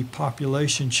 the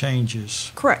population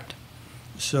changes. Correct.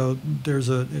 So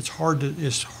it's hard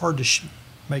to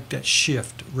make that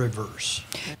shift reverse.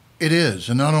 It is.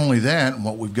 And not only that,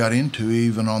 what we've got into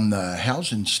even on the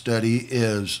housing study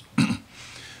is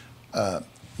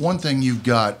one thing, you've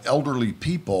got elderly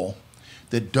people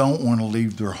that don't want to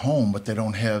leave their home, but they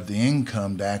don't have the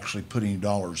income to actually put any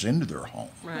dollars into their home.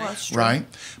 Right. Well, that's true. Right?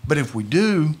 But if we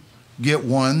do get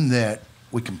one that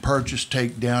we can purchase,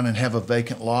 take down, and have a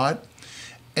vacant lot,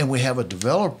 and we have a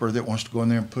developer that wants to go in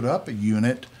there and put up a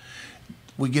unit,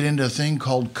 we get into a thing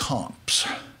called comps,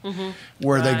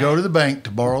 where they go to the bank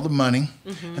to borrow the money,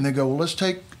 and they go, well, let's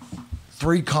take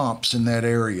 3 comps in that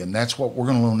area, and that's what we're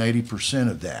going to loan 80%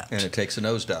 of that. And it takes a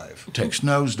nosedive. It takes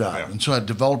nosedive. Yeah. And so a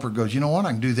developer goes, you know what,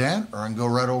 I can do that, or I can go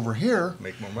right over here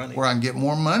Make more money. where I can get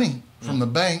more money from the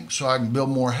bank so I can build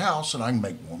more house and I can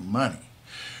make more money.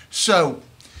 So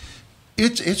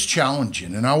it's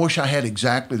challenging, and I wish I had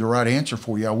exactly the right answer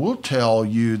for you. I will tell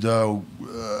you, though,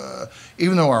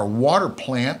 even though our water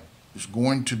plant is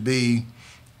going to be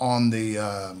on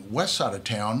the west side of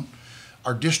town,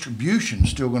 our distribution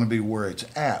is still going to be where it's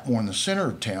at, more in the center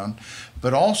of town,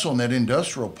 but also in that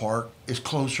industrial park is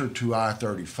closer to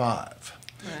I-35.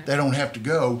 Right. They don't have to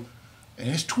go, and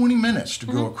it's 20 minutes to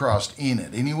go across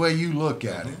Enid, any way you look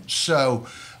at it. So,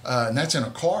 and that's in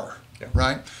a car,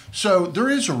 right? So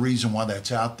there is a reason why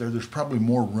that's out there. There's probably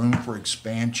more room for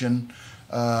expansion.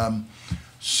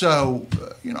 So,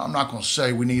 I'm not going to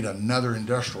say we need another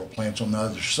industrial plant on the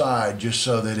other side just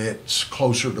so that it's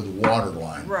closer to the water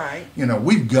line. Right.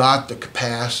 We've got the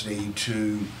capacity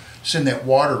to send that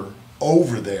water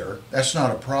over there. That's not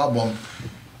a problem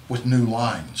with new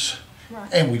lines.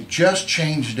 Right. And we've just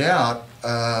changed out,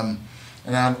 and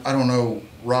I don't know,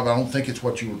 Rob, I don't think it's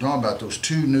what you were talking about, those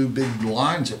 2 new big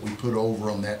lines that we put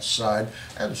over on that side.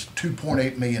 That was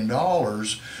 $2.8 million.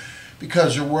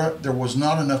 Because there was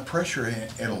not enough pressure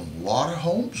in a lot of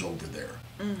homes over there,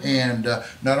 and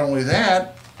not only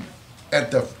that, at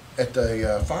the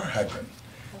fire hydrant,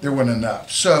 there wasn't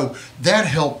enough. So that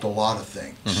helped a lot of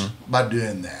things by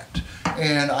doing that,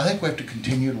 and I think we have to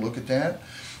continue to look at that.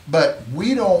 But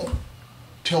we don't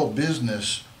tell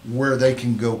business where they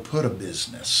can go put a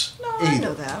business. No, either. I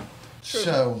know that.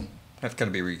 So. I've got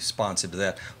to be responsive to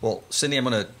that. Well, Cindy, I'm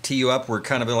going to tee you up. We're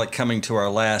kind of like coming to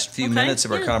our last few minutes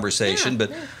of our conversation.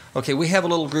 But, okay, we have a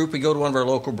little group. We go to one of our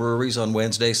local breweries on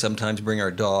Wednesday, sometimes bring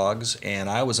our dogs. And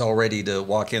I was all ready to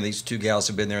walk in. These 2 gals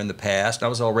have been there in the past. I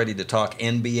was all ready to talk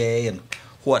NBA and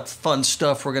what fun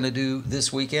stuff we're going to do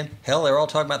this weekend. Hell, they're all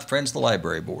talking about the Friends of the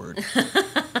Library Board.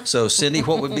 So, Cindy,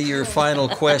 what would be your final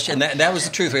question? And that was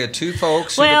the truth. We had 2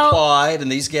 folks who applied,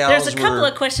 and these gals There's a couple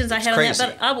of questions I had crazy. on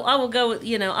that, but I will go with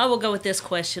I will go with this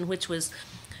question, which was,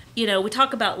 we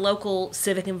talk about local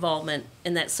civic involvement,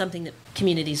 and that's something that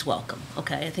communities welcome.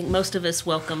 Okay, I think most of us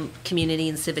welcome community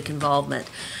and civic involvement.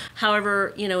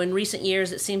 However, in recent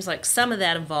years, it seems like some of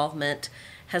that involvement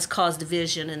has caused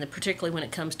division, and particularly when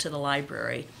it comes to the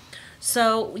library.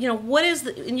 So, what is,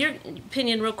 in your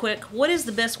opinion, real quick, what is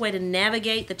the best way to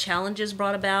navigate the challenges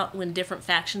brought about when different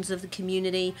factions of the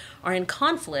community are in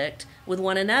conflict with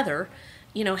one another?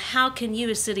 How can you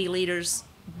as city leaders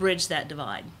bridge that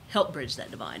divide, help bridge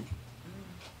that divide?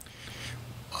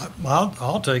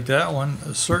 I'll take that one.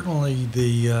 Certainly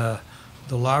the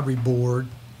library board,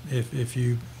 if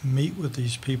you meet with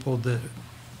these people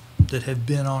that have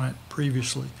been on it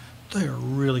previously, they are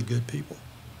really good people.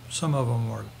 Some of them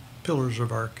are pillars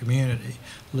of our community,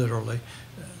 literally.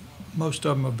 Most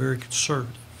of them are very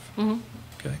conservative.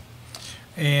 Okay,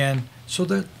 and so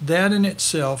that in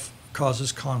itself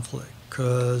causes conflict,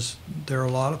 because there are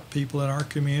a lot of people in our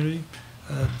community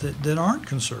that aren't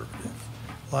conservative,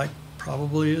 like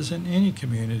probably is in any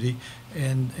community,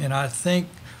 and I think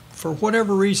for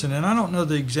whatever reason, and I don't know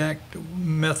the exact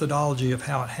methodology of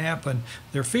how it happened,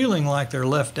 they're feeling like they're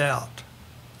left out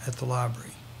at the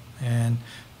library, and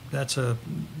that's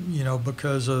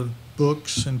because of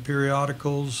books and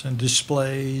periodicals and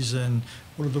displays and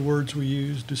what are the words we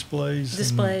use? Displays.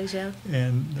 Displays,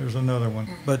 And there's another one,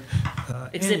 but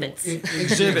exhibits.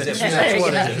 Exhibits. There you That's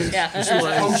what go. it is. Yeah.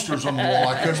 Displays. Posters on the wall.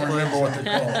 I couldn't remember what they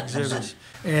called them. Exhibits.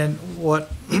 And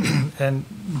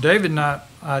and David and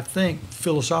I think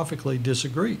philosophically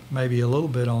disagree maybe a little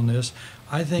bit on this.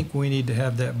 I think we need to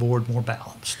have that board more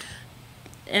balanced.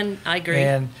 And I agree.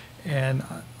 And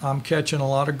I'm catching a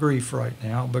lot of grief right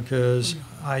now because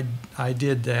I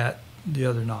did that the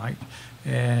other night,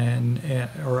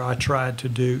 or I tried to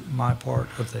do my part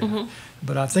of that.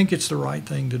 But I think it's the right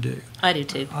thing to do. I do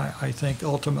too. I think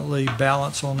ultimately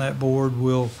balance on that board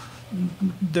will.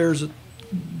 There's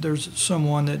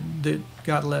someone that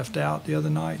got left out the other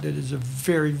night that is a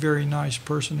very, very nice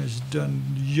person, has done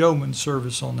yeoman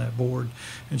service on that board,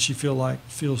 and she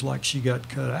feels like she got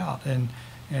cut out, and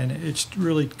it's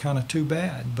really kind of too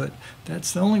bad. But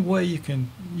that's the only way you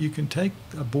can take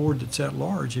a board that's at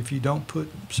large if you don't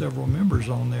put several members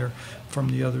on there from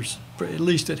the others, at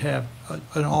least that have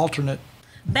an alternate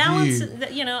balance, view.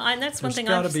 And that's one There's thing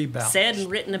gotta I've be balance. said and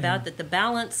written about, that the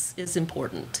balance is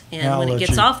important. And I'll when it let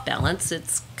gets you- off balance,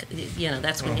 it's,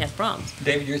 that's when you have problems.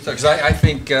 David, your thoughts? Because I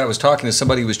think I was talking to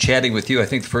somebody who was chatting with you. I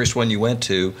think the first one you went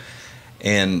to,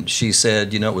 and she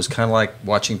said, it was kind of like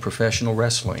watching professional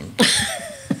wrestling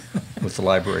with the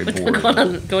library board.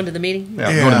 Going to the meeting?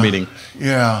 Yeah, going to the meeting.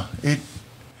 Yeah.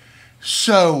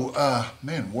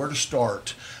 Man, where to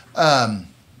start?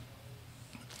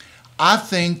 I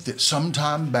think that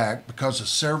sometime back, because of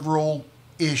several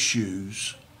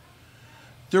issues,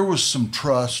 there was some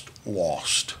trust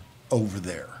lost over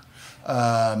there.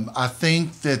 I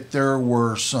think that there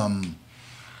were some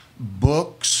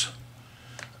books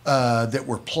that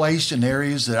were placed in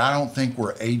areas that I don't think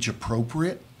were age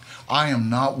appropriate. I am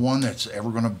not one that's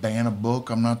ever going to ban a book.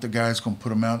 I'm not the guy that's going to put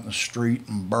them out in the street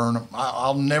and burn them.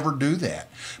 I'll never do that.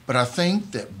 But I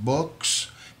think that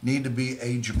books need to be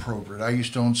age appropriate. I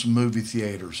used to own some movie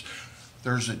theaters.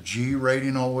 There's a G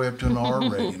rating all the way up to an R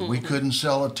rating. We couldn't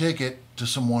sell a ticket to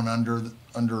someone under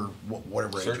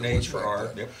whatever age. Certain it was age for back R.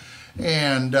 then. Yep.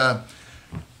 And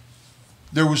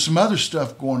there was some other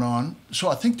stuff going on. So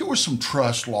I think there was some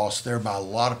trust lost there by a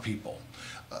lot of people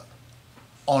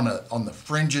on the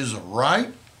fringes of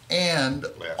right and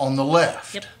on the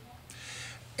left. Yep.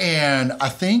 And I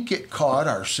think it caught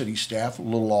our city staff a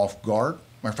little off guard.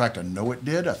 Matter of fact, I know it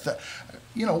did.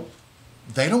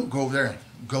 They don't go there and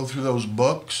go through those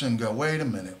books and go, wait a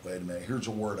minute, here's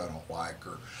a word I don't like.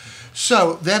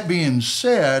 So that being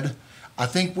said, I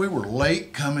think we were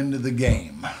late coming to the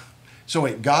game. So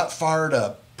it got fired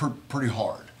up pretty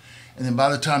hard. And then by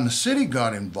the time the city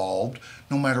got involved,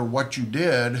 no matter what you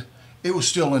did, it was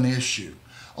still an issue.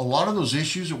 A lot of those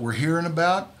issues that we're hearing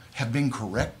about have been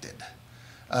corrected.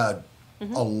 A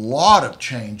lot of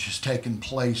change has taken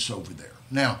place over there.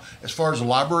 Now, as far as the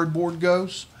library board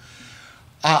goes,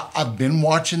 I've been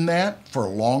watching that for a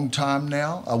long time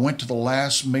now. I went to the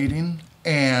last meeting,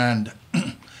 and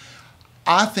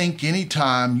I think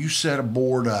anytime you set a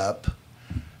board up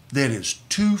that is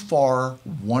too far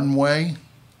one way,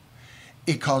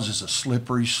 it causes a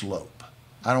slippery slope.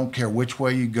 I don't care which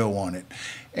way you go on it.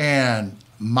 And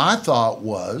my thought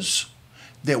was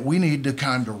that we need to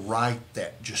kind of right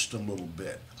that just a little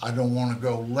bit. I don't want to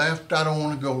go left. I don't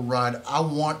want to go right. I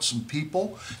want some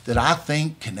people that I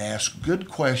think can ask good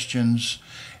questions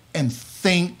and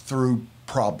think through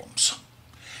problems.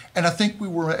 And I think we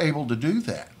were able to do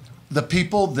that. The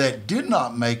people that did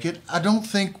not make it, I don't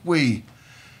think they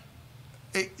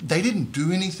didn't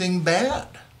do anything bad.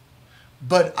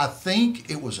 But I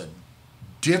think it was a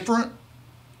different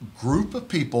group of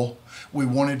people we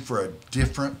wanted for a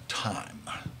different time.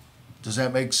 Does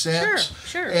that make sense?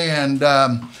 Sure. And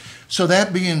so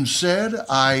that being said,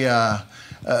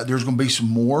 there's going to be some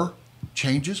more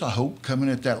changes, I hope, coming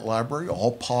at that library,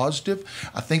 all positive.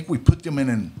 I think we put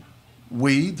them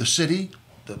the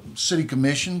city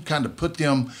commission, kind of put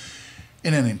them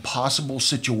in an impossible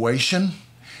situation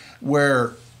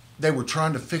where they were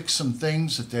trying to fix some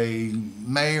things that they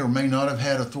may or may not have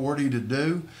had authority to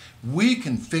do. We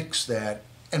can fix that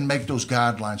and make those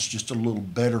guidelines just a little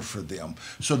better for them,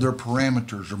 so their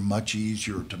parameters are much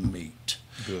easier to meet.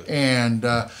 Good. And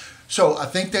so I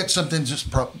think that's something that's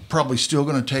probably still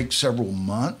going to take several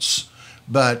months,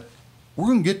 but we're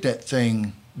going to get that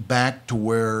thing back to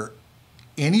where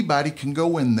anybody can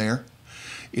go in there.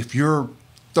 If you're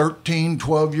 13,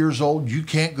 12 years old, you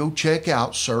can't go check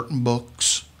out certain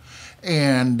books.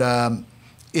 And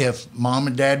if mom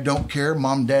and dad don't care,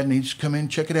 mom and dad needs to come in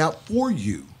and check it out for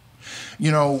you.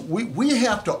 We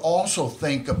have to also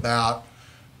think about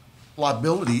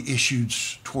liability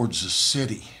issues towards the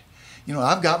city. You know,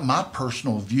 I've got my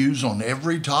personal views on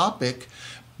every topic,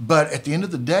 but at the end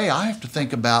of the day, I have to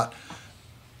think about,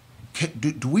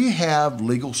 do we have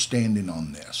legal standing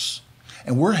on this?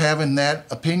 And we're having that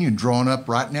opinion drawn up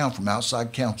right now from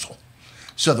outside counsel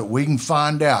so that we can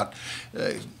find out.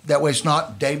 That way it's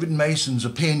not David Mason's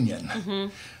opinion. Mm-hmm.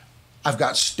 I've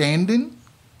got standing,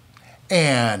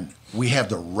 and we have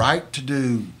the right to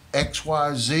do X,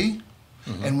 Y, Z.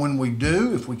 Mm-hmm. And when we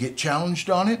do, if we get challenged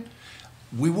on it,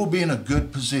 we will be in a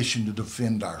good position to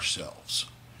defend ourselves.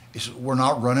 We're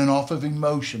not running off of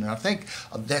emotion. And I think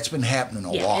that's been happening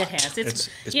a lot. Yeah, it has. It's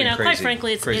you know, crazy, quite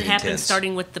frankly, it happened intense.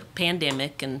 starting with the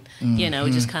pandemic, and you know,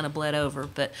 it just kind of bled over.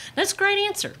 But that's a great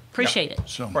answer. Appreciate it.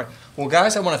 So, right. Well,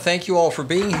 guys, I want to thank you all for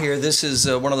being here. This is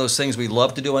one of those things we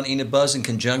love to do on Enid Buzz in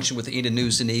conjunction with the Enid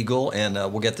News and Eagle, and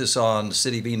we'll get this on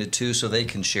City of Enid too, so they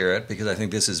can share it, because I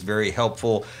think this is very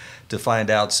helpful to find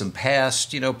out some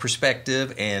past,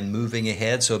 perspective and moving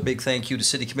ahead. So a big thank you to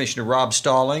City Commissioner Rob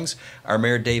Stallings, our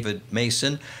Mayor David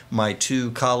Mason, my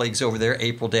two colleagues over there,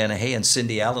 April Danahy and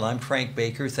Cindy Allen. I'm Frank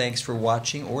Baker. Thanks for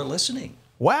watching or listening.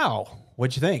 Wow.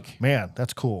 What'd you think? Man,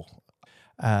 that's cool.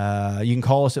 You can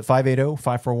call us at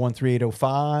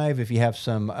 580-541-3805 if you have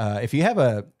some.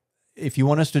 If you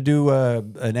want us to do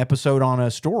an episode on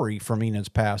a story from Enid's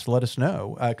past, let us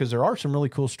know, because there are some really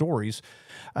cool stories.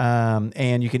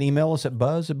 And you can email us at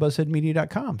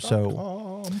buzz@buzzheadmedia.com.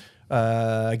 So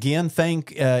again,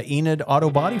 thank Enid Auto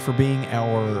Body for being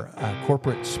our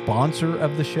corporate sponsor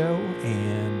of the show,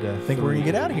 and I think we're going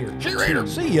to get out of here. See you later.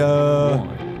 See ya.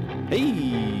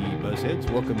 Hey, Buzzheads.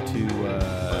 Welcome to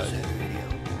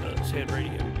BuzzHead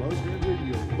Radio. BuzzHead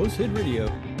Radio. BuzzHead Radio.